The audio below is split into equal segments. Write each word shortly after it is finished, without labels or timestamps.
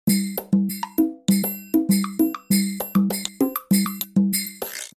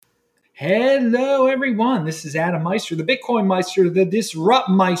Hello, everyone. This is Adam Meister, the Bitcoin Meister, the Disrupt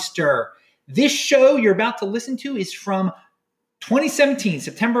Meister. This show you're about to listen to is from 2017,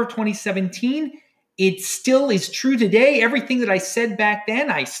 September 2017. It still is true today. Everything that I said back then,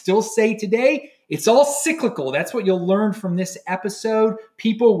 I still say today. It's all cyclical. That's what you'll learn from this episode.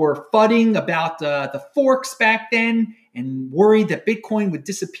 People were fudding about the forks back then and worried that Bitcoin would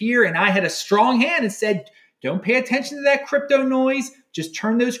disappear. And I had a strong hand and said, don't pay attention to that crypto noise. Just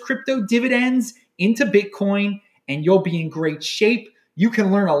turn those crypto dividends into Bitcoin and you'll be in great shape. You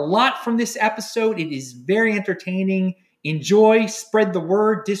can learn a lot from this episode. It is very entertaining. Enjoy, spread the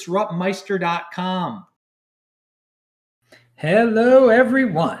word, disruptmeister.com. Hello,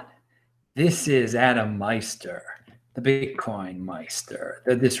 everyone. This is Adam Meister, the Bitcoin Meister,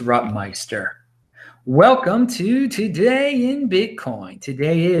 the Disrupt Meister. Welcome to Today in Bitcoin.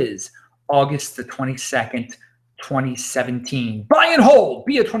 Today is August the 22nd, 2017. Buy and hold,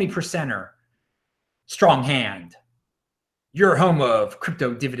 be a 20%er. Strong hand. Your home of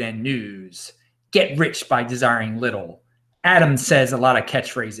crypto dividend news. Get rich by desiring little. Adam says a lot of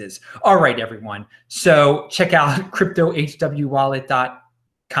catchphrases. All right, everyone. So check out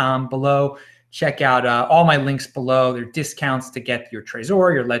cryptohwwallet.com below. Check out all my links below. There are discounts to get your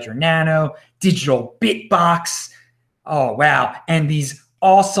Trezor, your Ledger Nano, digital Bitbox. Oh, wow. And these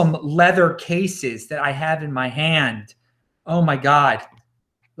awesome leather cases that I have in my hand. Oh my God.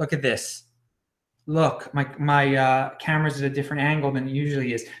 Look at this. Look, my camera's at a different angle than it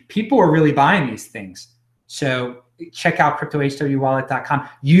usually is. People are really buying these things. So check out cryptohwwallet.com.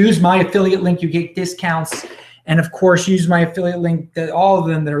 Use my affiliate link. You get discounts. And of course, use my affiliate link, all of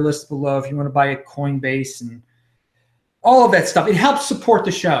them that are listed below if you want to buy at Coinbase and all of that stuff. It helps support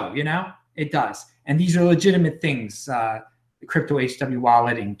the show, you know? It does. And these are legitimate things. The Crypto HW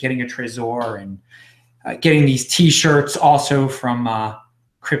Wallet and getting a Trezor and getting these t-shirts also from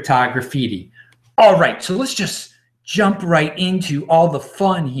Cryptograffiti. All right, so let's just jump right into all the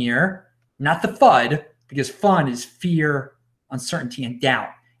fun here. Not the FUD, because fun is fear, uncertainty, and doubt.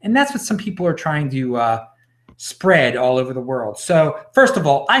 And that's what some people are trying to spread all over the world. So first of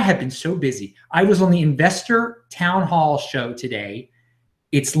all, I have been so busy. I was on the Investor Town Hall show today.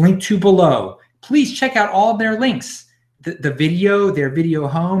 It's linked to below. Please check out all of their links. The video, their video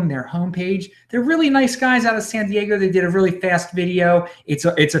home, their homepage. They're really nice guys out of San Diego. They did a really fast video. It's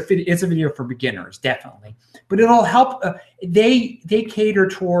a video for beginners, definitely. But it'll help. They cater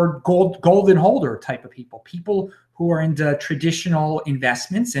toward golden holder type of people who are into traditional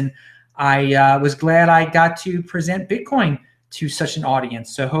investments. And I was glad I got to present Bitcoin to such an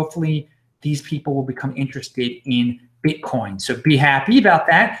audience. So hopefully these people will become interested in Bitcoin. So be happy about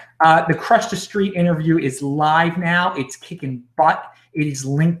that. The Crush the Street interview is live now. It's kicking butt. It is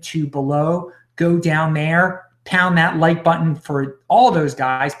linked to below. Go down there, pound that like button for all those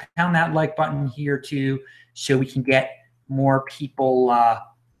guys. Pound that like button here too, so we can get more people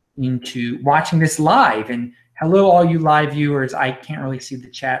into watching this live. And hello, all you live viewers. I can't really see the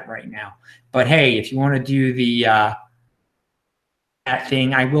chat right now, but hey, if you want to do the that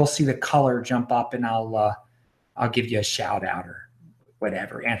thing, I will see the color jump up, and I'll give you a shout out or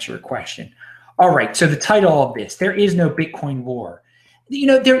whatever, answer a question. All right, so the title of this, there is no Bitcoin war. You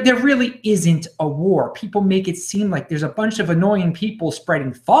know, there really isn't a war. People make it seem like there's a bunch of annoying people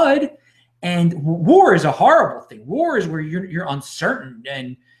spreading FUD, and war is a horrible thing. War is where you're uncertain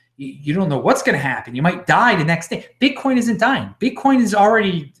and you don't know what's going to happen. You might die the next day. Bitcoin isn't dying. Bitcoin has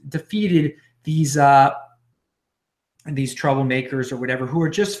already defeated these troublemakers or whatever who are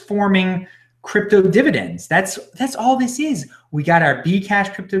just forming crypto dividends. That's all this is. We got our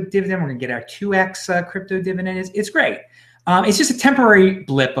Bcash crypto dividend. We're gonna get our 2x crypto dividend. It's great. It's just a temporary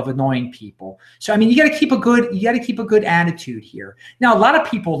blip of annoying people. So I mean, you got to keep a good attitude here. Now, a lot of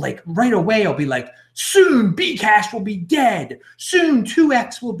people like right away will be like, soon Bcash will be dead. Soon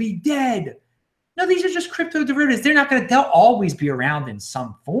 2x will be dead. No, these are just crypto derivatives. They'll always be around in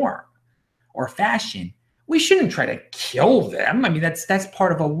some form or fashion. We shouldn't try to kill them. I mean, that's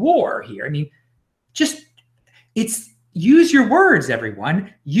part of a war here. I mean, use your words,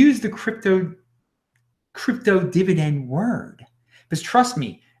 everyone. Use the crypto dividend word. Because trust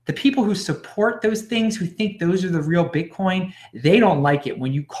me, the people who support those things, who think those are the real Bitcoin, they don't like it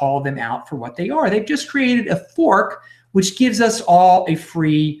when you call them out for what they are. They've just created a fork, which gives us all a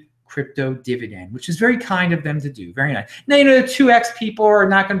free crypto dividend, which is very kind of them to do. Very nice. Now, you know, the 2x people are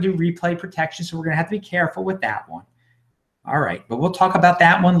not going to do replay protection, so we're going to have to be careful with that one. All right, but we'll talk about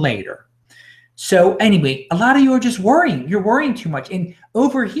that one later. So anyway, a lot of you are just worrying. You're worrying too much. And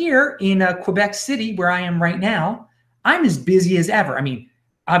over here in Quebec City, where I am right now, I'm as busy as ever. I mean,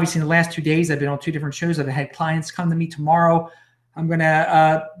 obviously in the last 2 days, I've been on 2 different shows. I've had clients come to me tomorrow. I'm going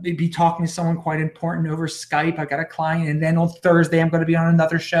to be talking to someone quite important over Skype. I got a client. And then on Thursday, I'm going to be on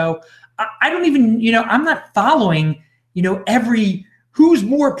another show. I don't even, I'm not following, every who's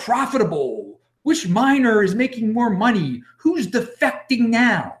more profitable, which miner is making more money, who's defecting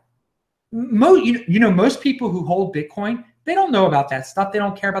now. Most people who hold Bitcoin, they don't know about that stuff. They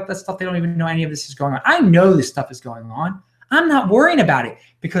don't care about that stuff. They don't even know any of this is going on. I know this stuff is going on. I'm not worrying about it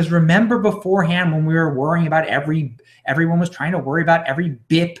because remember beforehand when we were worrying about everyone was trying to worry about every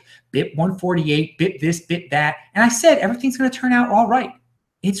BIP 148, BIP this, BIP that. And I said, everything's going to turn out all right.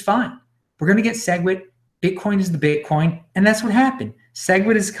 It's fine. We're going to get SegWit. Bitcoin is the Bitcoin. And that's what happened.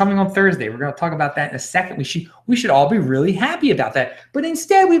 SegWit is coming on Thursday. We're going to talk about that in a second. We should all be really happy about that. But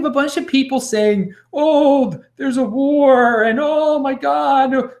instead, we have a bunch of people saying, oh, there's a war. And oh, my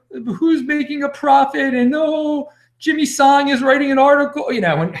God, who's making a profit? And oh, Jimmy Song is writing an article.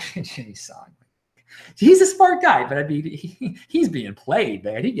 When Jimmy Song, he's a smart guy, but I mean, he's being played,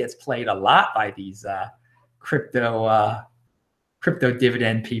 man. He gets played a lot by these crypto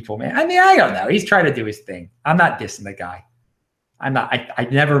dividend people, man. I mean, I don't know. He's trying to do his thing. I'm not dissing the guy. I'm not. I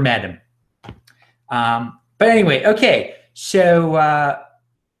never met him. But anyway, okay. So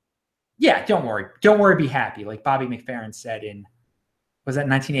yeah, don't worry. Don't worry. Be happy. Like Bobby McFerrin said was that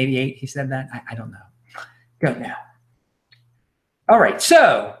 1988? He said that. I don't know. Don't know. All right.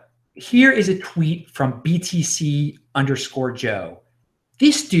 So here is a tweet from BTC_Joe.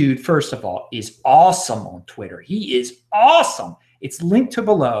 This dude, first of all, is awesome on Twitter. He is awesome. It's linked to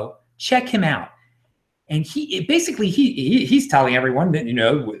below. Check him out. And he's telling everyone that,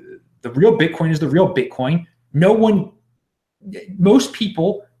 the real Bitcoin is the real Bitcoin. Most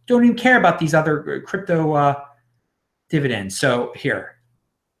people don't even care about these other crypto dividends. So here.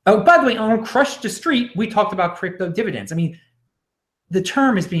 Oh, by the way, on Crush the Street, we talked about crypto dividends. I mean, the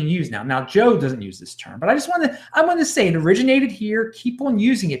term is being used now. Now, Joe doesn't use this term, but I want to say it originated here. Keep on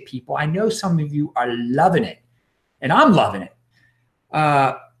using it, people. I know some of you are loving it, and I'm loving it.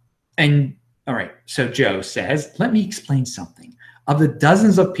 And all right, so Joe says, let me explain something. Of the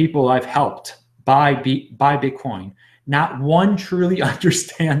dozens of people I've helped buy Bitcoin, not one truly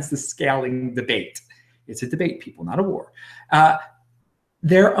understands the scaling debate. It's a debate, people, not a war.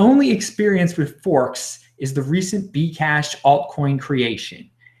 Their only experience with forks is the recent Bcash altcoin creation.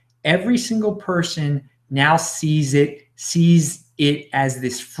 Every single person now sees it as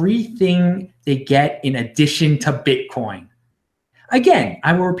this free thing they get in addition to Bitcoin. Again,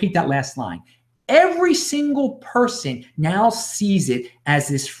 I will repeat that last line. Every single person now sees it as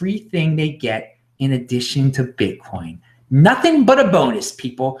this free thing they get in addition to Bitcoin. Nothing but a bonus,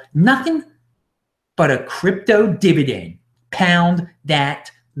 people. Nothing but a crypto dividend. Pound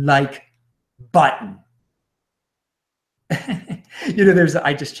that like button.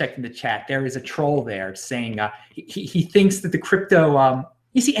 I just checked in the chat. There is a troll there saying he thinks that the crypto.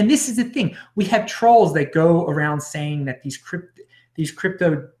 You see, and this is the thing. We have trolls that go around saying that these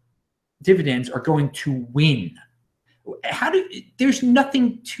crypto dividends are going to win. There's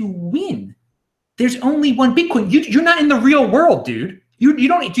nothing to win. There's only one Bitcoin. You're not in the real world, dude. You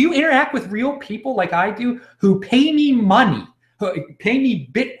don't. Do you interact with real people like I do who pay me money, who pay me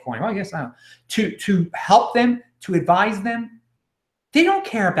Bitcoin? Well, I guess I don't. To help them, to advise them. They don't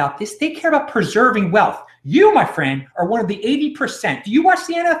care about this. They care about preserving wealth. You, my friend, are one of the 80%. Do you watch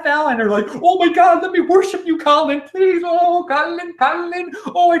the NFL and they're like, oh my God, let me worship you, Colin, please. Oh, Colin.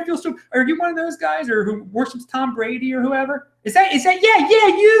 Oh, I feel so. Are you one of those guys or who worships Tom Brady or whoever? Is that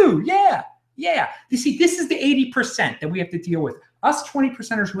you? Yeah. You see, this is the 80% that we have to deal with. Us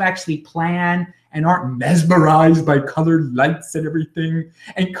 20%ers who actually plan and aren't mesmerized by colored lights and everything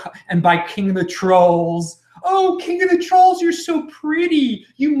and by King of the Trolls. Oh, King of the Trolls, you're so pretty.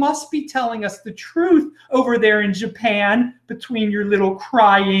 You must be telling us the truth over there in Japan between your little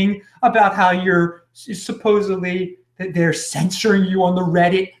crying about how you're supposedly that they're censoring you on the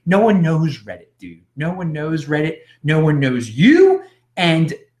Reddit. No one knows Reddit, dude. No one knows Reddit. No one knows you.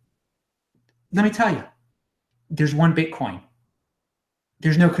 And let me tell you, there's one Bitcoin.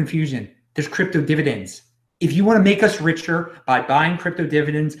 There's no confusion. There's crypto dividends. If you want to make us richer by buying crypto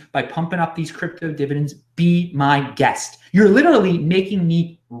dividends, by pumping up these crypto dividends, be my guest. You're literally making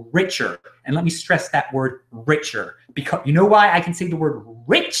me richer. And let me stress that word richer. Because you know why I can say the word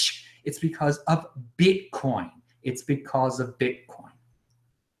rich? It's because of Bitcoin. It's because of Bitcoin.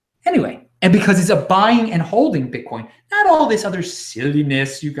 Anyway, and because it's a buying and holding Bitcoin, not all this other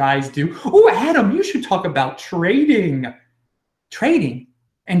silliness you guys do. Oh, Adam, you should talk about trading. Trading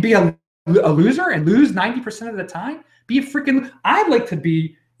and be a loser and lose 90% of the time? Be a freaking, I'd like to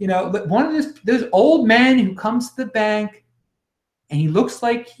be, one of those old men who comes to the bank and he looks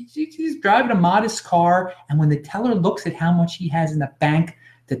like he's driving a modest car. And when the teller looks at how much he has in the bank,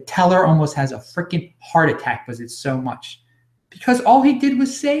 the teller almost has a freaking heart attack because it's so much. Because all he did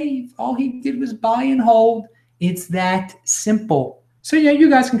was save. All he did was buy and hold. It's that simple. So yeah, you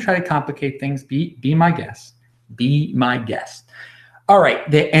guys can try to complicate things. Be my guest. Be my guest. All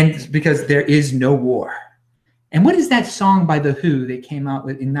right, and because there is no war. And what is that song by The Who they came out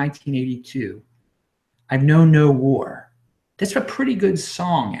with in 1982? I've known no war. That's a pretty good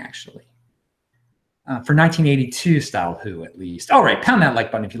song, actually. For 1982 style Who, at least. All right, pound that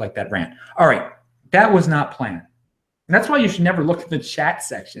like button if you like that rant. All right, that was not planned. And that's why you should never look at the chat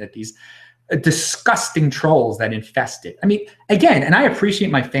section at these disgusting trolls that infest it. I mean, again, and I appreciate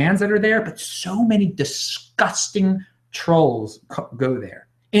my fans that are there, but so many disgusting trolls go there.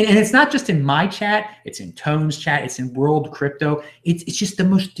 And it's not just in my chat, it's in Tone's chat, it's in World Crypto. It's just the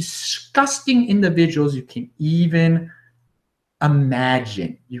most disgusting individuals you can even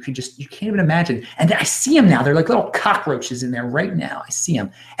imagine. You can't even imagine. And I see them now. They're like little cockroaches in there right now. I see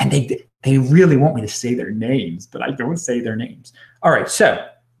them. And they really want me to say their names, but I don't say their names. All right, so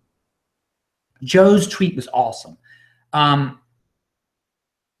Joe's tweet was awesome. And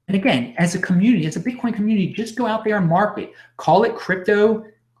again, as a community, as a Bitcoin community, just go out there and market. Call it crypto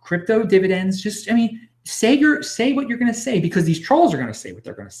dividends. Just, I mean, say what you're going to say, because these trolls are going to say what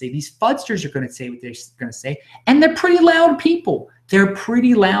they're going to say. These fudsters are going to say what they're going to say. And they're pretty loud people. They're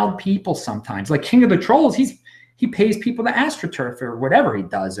pretty loud people sometimes. Like King of the Trolls, he pays people to AstroTurf or whatever he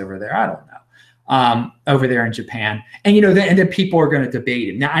does over there. I don't know. Over there in Japan. And, you know, and then people are going to debate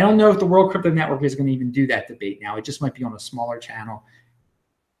him. Now, I don't know if the World Crypto Network is going to even do that debate now. It just might be on a smaller channel.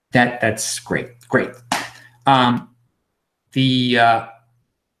 That's great.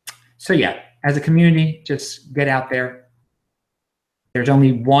 So yeah, as a community, just get out there. There's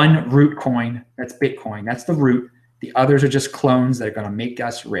only one root coin. That's Bitcoin. That's the root. The others are just clones that are going to make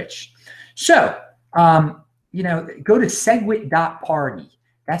us rich. So, you know, go to segwit.party.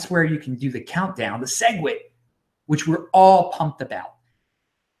 That's where you can do the countdown, the SegWit, which we're all pumped about.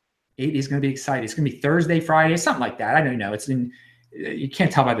 It is going to be exciting. It's going to be Thursday, Friday, something like that. I don't know. It's in, you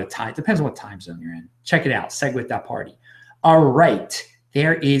can't tell by the time. It depends on what time zone you're in. Check it out, segwit.party. All right.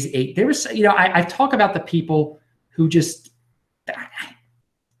 There was, you know, I talk about the people who just,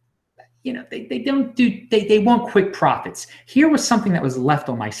 you know, they want quick profits. Here was something that was left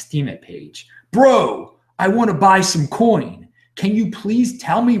on my Steemit page. Bro, I want to buy some coin. Can you please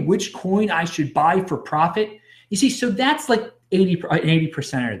tell me which coin I should buy for profit? You see, so that's like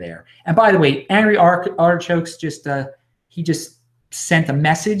 80% are there. And by the way, Angry Artichokes he just sent a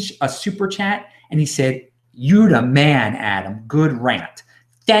message, a super chat, and he said, "You the man, Adam. Good rant."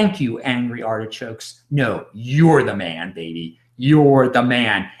 Thank you, Angry Artichokes. No, you're the man, baby. You're the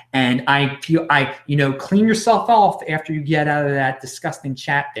man. And I feel, you know, clean yourself off after you get out of that disgusting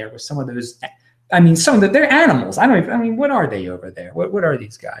chat there with some of those. I mean, they're animals. I mean, what are they over there? What are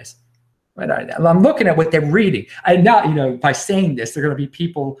these guys? What are they? I'm looking at what they're reading. You know, by saying this, there are going to be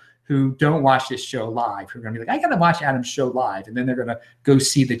people who don't watch this show live who are going to be like, I got to watch Adam's show live. And then they're going to go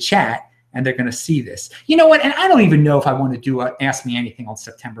see the chat and they're going to see this. You know what? And I don't even know if I want to do a Ask Me Anything on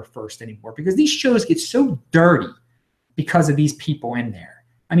September 1st anymore, because these shows get so dirty because of these people in there.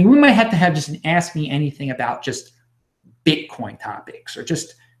 I mean, we might have to have just an Ask Me Anything about just Bitcoin topics or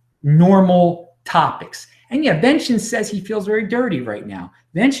just normal topics. And yeah, Vention says he feels very dirty right now.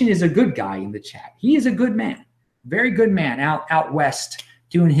 Vention is a good guy in the chat. He is a good man, very good man out west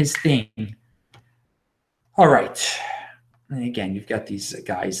doing his thing. All right. And again, you've got these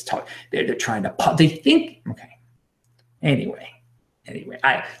guys talk. They're trying to. They think. Okay. Anyway,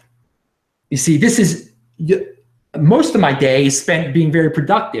 you see, this is most of my day is spent being very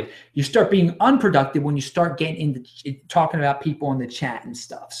productive. You start being unproductive when you start getting into talking about people in the chat and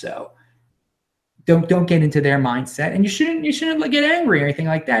stuff. So don't get into their mindset, and you shouldn't get angry or anything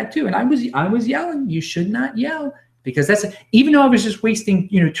like that too. And I was yelling. You should not yell, because even though I was just wasting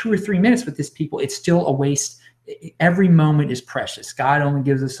 2 or 3 minutes with these people, it's still a waste. Every moment is precious. God only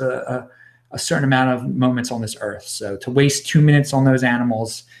gives us a certain amount of moments on this earth. So to waste 2 minutes on those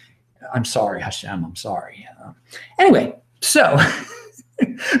animals, I'm sorry, Hashem. I'm sorry. Anyway, so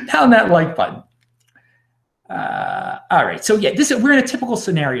pound that like button. All right. So yeah, we're in a typical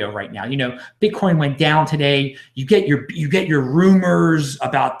scenario right now. Bitcoin went down today. You get your rumors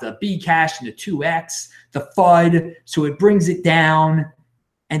about the Bcash and the 2x, the FUD. So it brings it down.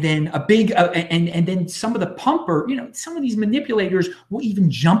 And then and then some of the pumper, some of these manipulators will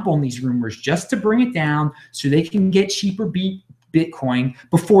even jump on these rumors just to bring it down so they can get cheaper Bitcoin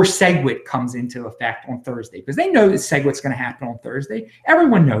before SegWit comes into effect on Thursday, because they know that SegWit's going to happen on Thursday.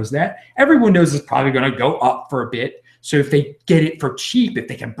 Everyone knows that. Everyone knows it's probably going to go up for a bit. So if they get it for cheap, if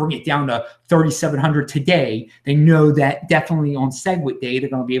they can bring it down to 3,700 today, they know that definitely on SegWit day, they're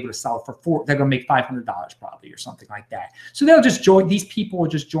going to be able to sell it for they're going to make $500 probably or something like that. So they'll just join, these people will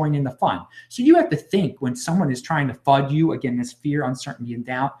just join in the fun. So you have to think when someone is trying to FUD you, again, this fear, uncertainty, and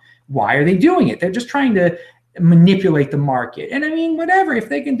doubt, why are they doing it? They're just trying to manipulate the market. And I mean, whatever, if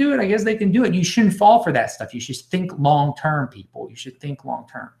they can do it, I guess they can do it. You shouldn't fall for that stuff. You should think long-term, people. You should think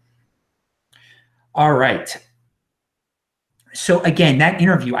long-term. All right. So again, that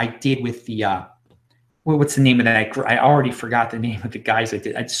interview I did with the, what's the name of that? I already forgot the name of the guys I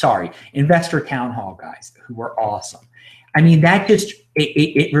did. Sorry, Investor Town Hall guys who were awesome. I mean, that just,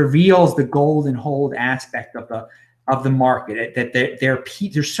 it reveals the gold and hold aspect of the market. That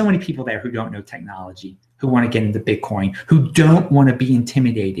there's so many people there who don't know technology, who want to get into Bitcoin, who don't want to be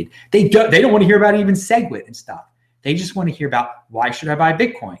intimidated. They don't want to hear about even SegWit and stuff. They just want to hear about, why should I buy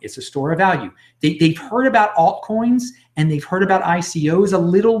Bitcoin? It's a store of value. They've heard about altcoins and they've heard about ICOs a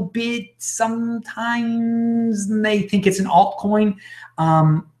little bit sometimes, and they think it's an altcoin.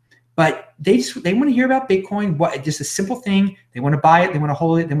 But they want to hear about Bitcoin. Just a simple thing. They want to buy it. They want to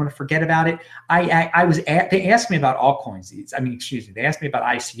hold it. They want to forget about it. They asked me about altcoins. They asked me about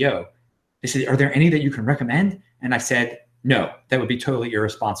ICO. They said, are there any that you can recommend? And I said, no, that would be totally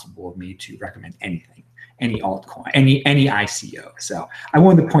irresponsible of me to recommend anything. Any altcoin, any ICO. So I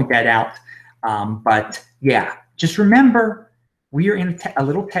wanted to point that out. But yeah, just remember, we are in a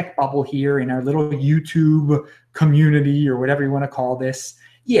little tech bubble here in our little YouTube community, or whatever you want to call this.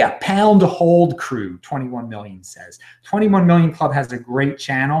 Yeah, pound hold crew, 21 million says. 21 Million Club has a great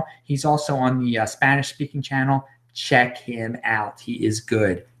channel. He's also on the Spanish speaking channel. Check him out. He is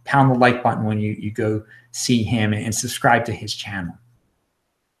good. Pound the like button when you go see him, and subscribe to his channel.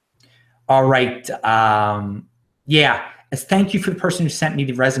 All right. Yeah. Thank you for the person who sent me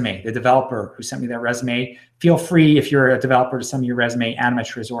the resume, the developer who sent me that resume. Feel free, if you're a developer, to send me your resume,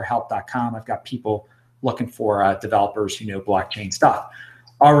 adam@tresorhelp.com. I've got people looking for developers who know blockchain stuff.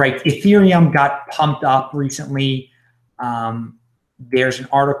 All right. Ethereum got pumped up recently. There's an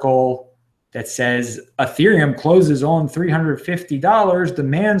article that says Ethereum closes on $350.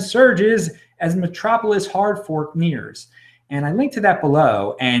 Demand surges as Metropolis hard fork nears. And I linked to that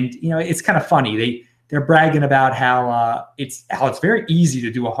below, and it's kind of funny. They're bragging about how it's very easy to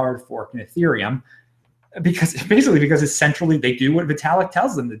do a hard fork in Ethereum, because it's centrally, they do what Vitalik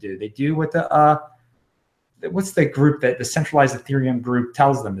tells them to do. They do what what's the group that the centralized Ethereum group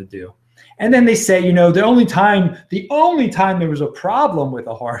tells them to do. And then they say, the only time there was a problem with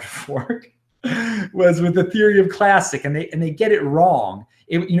a hard fork was with Ethereum Classic, and they get it wrong.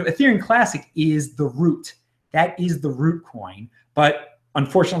 Ethereum Classic is the root. That is the root coin. But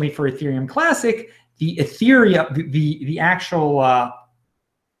unfortunately for Ethereum Classic, the Ethereum, the actual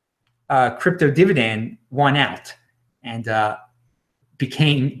crypto dividend won out and got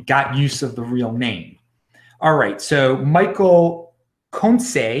use of the real name. All right, so Michael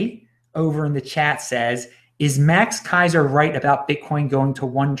Conce over in the chat says, is Max Keiser right about Bitcoin going to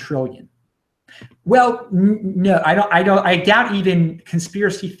 1 trillion? Well, no, I doubt even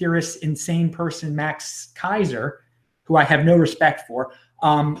conspiracy theorist, insane person Max Keiser, who I have no respect for,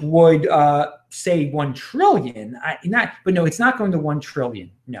 would say 1 trillion. But no, it's not going to 1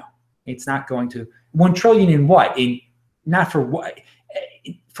 trillion. No, it's not going to 1 trillion in what? Not for what?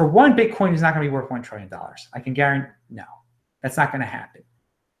 For one Bitcoin is not going to be worth $1 trillion. I can guarantee. No, that's not going to happen.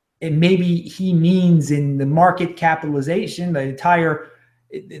 And maybe he means in the market capitalization, the entire.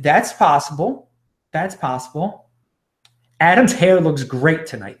 That's possible. That's possible. Adam's hair looks great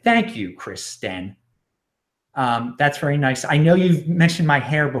tonight. Thank you, Chris Sten. That's very nice. I know you've mentioned my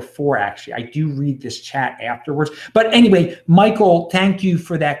hair before, actually. I do read this chat afterwards. But anyway, Michael, thank you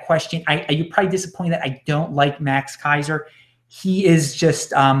for that question. You're probably disappointed that I don't like Max Keiser. He is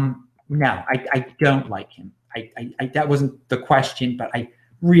just, no, I don't like him. That wasn't the question, but I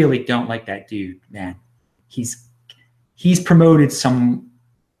really don't like that dude, man. He's promoted some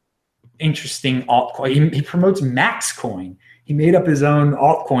interesting altcoin. He promotes Maxcoin. He made up his own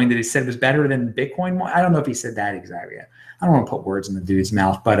altcoin that he said was better than Bitcoin. I don't know if he said that exactly. I don't want to put words in the dude's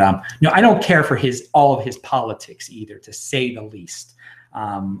mouth, but no, I don't care for all of his politics either, to say the least.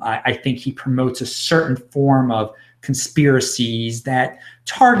 I think he promotes a certain form of conspiracies that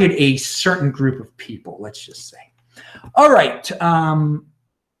target a certain group of people, let's just say. All right.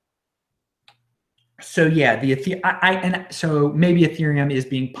 So yeah, so maybe Ethereum is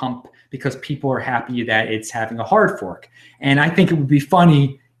being pumped because people are happy that it's having a hard fork. And I think it would be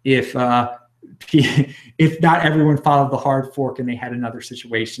funny if not everyone followed the hard fork and they had another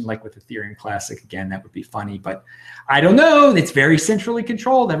situation like with Ethereum Classic. Again, that would be funny, but I don't know. It's very centrally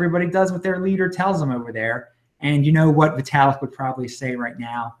controlled. Everybody does what their leader tells them over there. And you know what Vitalik would probably say right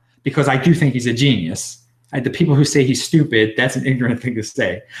now? Because I do think he's a genius. The people who say he's stupid, that's an ignorant thing to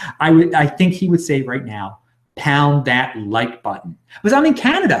say. I think he would say right now, pound that like button. Because I'm in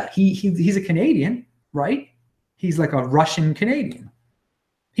Canada. He's a Canadian, right? He's like a Russian Canadian.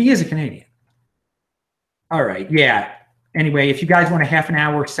 He is a Canadian. All right, yeah. Anyway, if you guys want a half an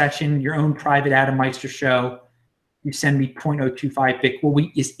hour session, your own private Adam Meister show, you send me 0.025 Bitcoin. Well,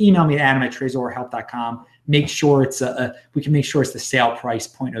 just email me at adam@tresorhelp.com. Make sure it's we can make sure it's the sale price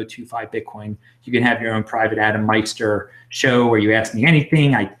 0.025 Bitcoin. You can have your own private Adam Meister show where you ask me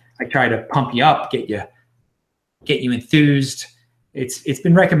anything. I try to pump you up, get you enthused. It's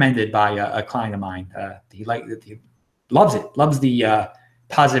been recommended by a client of mine. He loves it, loves the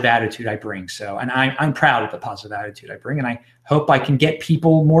positive attitude I bring. So, and I'm proud of the positive attitude I bring, and I hope I can get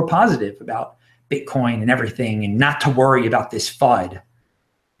people more positive about Bitcoin and everything, and not to worry about this FUD.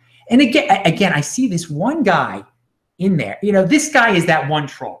 And again, I see this one guy in there. You know, this guy is that one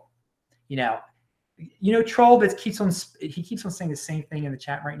troll. You know, troll that keeps on saying the same thing in the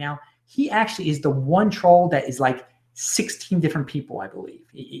chat right now. He actually is the one troll that is like 16 different people, I believe.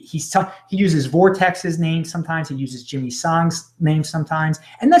 He uses Vortex's name sometimes. He uses Jimmy Song's name sometimes,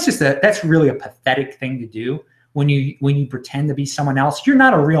 and that's really a pathetic thing to do when you pretend to be someone else. You're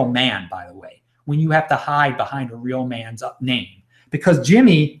not a real man, by the way, when you have to hide behind a real man's name, because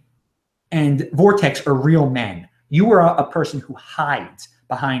Jimmy and Vortex are real men. You are a person who hides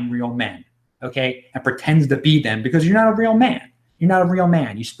behind real men, okay, and pretends to be them because you're not a real man. You're not a real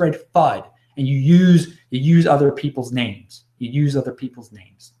man. You spread FUD, and you use other people's names. You use other people's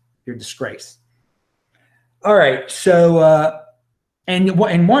names. You're a disgrace. All right, so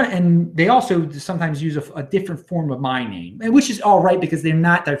and they also sometimes use a different form of my name, which is all right because they're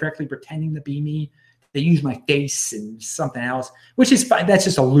not directly pretending to be me. They use my face and something else, which is fine. That's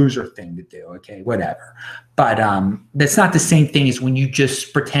just a loser thing to do. Okay, whatever. But that's not the same thing as when you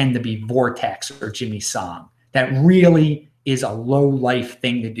just pretend to be Vortex or Jimmy Song. That really is a low life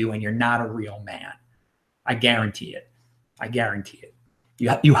thing to do, and you're not a real man. I guarantee it. I guarantee it.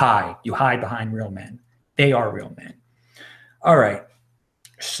 You hide behind real men. They are real men. All right.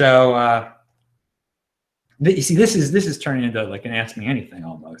 So you see, this is turning into like an Ask Me Anything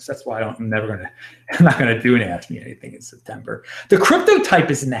almost. That's why I'm not gonna do an Ask Me Anything in September. The crypto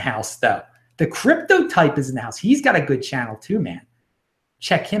type is in the house though. The crypto type is in the house. He's got a good channel too, man.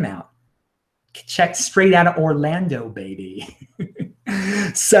 Check him out. Check straight out of Orlando, baby.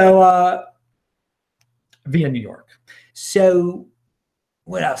 So via New York. So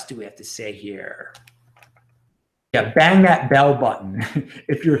what else do we have to say here? Yeah, bang that bell button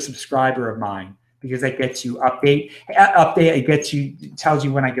if you're a subscriber of mine, because that gets you update. It tells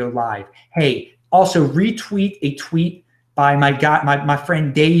you when I go live. Hey, also retweet a tweet by my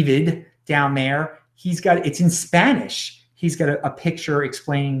friend David down there. It's in Spanish. He's got a picture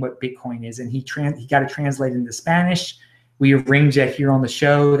explaining what Bitcoin is, and he got it translated into Spanish. We arranged that here on the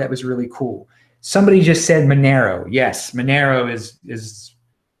show. That was really cool. Somebody just said Monero. Yes, Monero is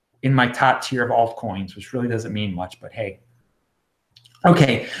in my top tier of altcoins, which really doesn't mean much, but hey.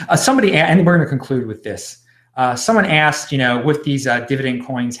 Okay, and we're going to conclude with this. Someone asked, with these dividend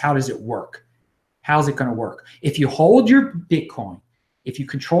coins, how does it work? How's it going to work? If you hold your Bitcoin, if you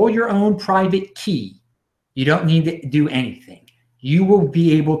control your own private key, you don't need to do anything. You will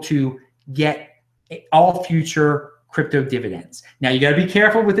be able to get all future crypto dividends. Now you got to be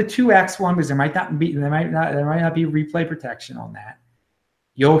careful with the 2x one because there might not be replay protection on that.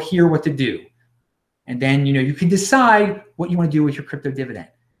 You'll hear what to do. And then, you can decide what you want to do with your crypto dividend.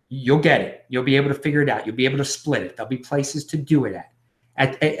 You'll get it. You'll be able to figure it out. You'll be able to split it. There'll be places to do it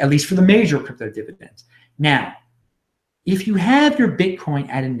at least for the major crypto dividends. Now, if you have your Bitcoin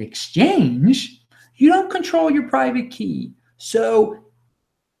at an exchange, you don't control your private key. So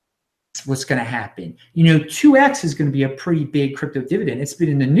what's going to happen? 2x is going to be a pretty big crypto dividend. It's been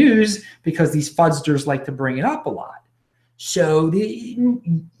in the news because these fudsters like to bring it up a lot. So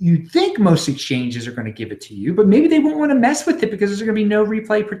you think most exchanges are going to give it to you, but maybe they won't want to mess with it because there's going to be no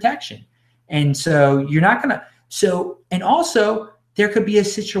replay protection. And so you're not going to. And also there could be a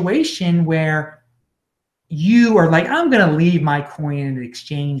situation where you are like, I'm going to leave my coin in an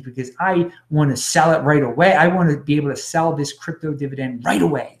exchange because I want to sell it right away. I want to be able to sell this crypto dividend right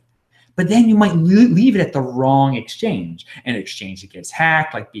away. But then you might leave it at the wrong exchange, an exchange that gets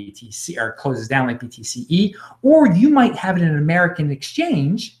hacked like BTC or closes down like BTCE, or you might have it in an American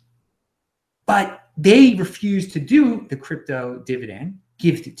exchange, but they refuse to do the crypto dividend,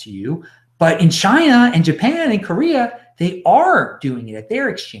 gives it to you. But in China and Japan and Korea, they are doing it at their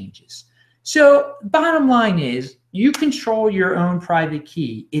exchanges. So bottom line is you control your own private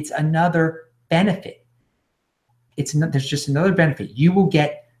key. It's another benefit. there's just another benefit. You will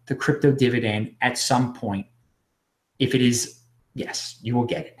get the crypto dividend at some point. If it is, yes, you will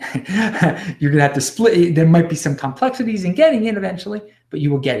get it. You're gonna have to split. There might be some complexities in getting it eventually, but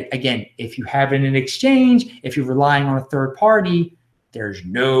you will get it. Again, if you have it in an exchange, if you're relying on a third party, there's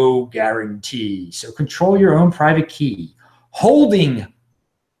no guarantee. So control your own private key. Holding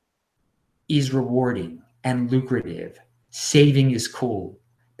is rewarding and lucrative. Saving is cool.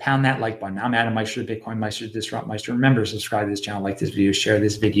 Pound that like button. I'm Adam Meister, the Bitcoin Meister, Disrupt Meister. Remember, subscribe to this channel, like this video, share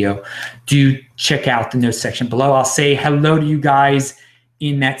this video. Do check out the notes section below. I'll say hello to you guys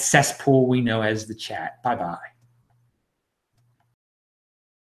in that cesspool we know as the chat. Bye-bye.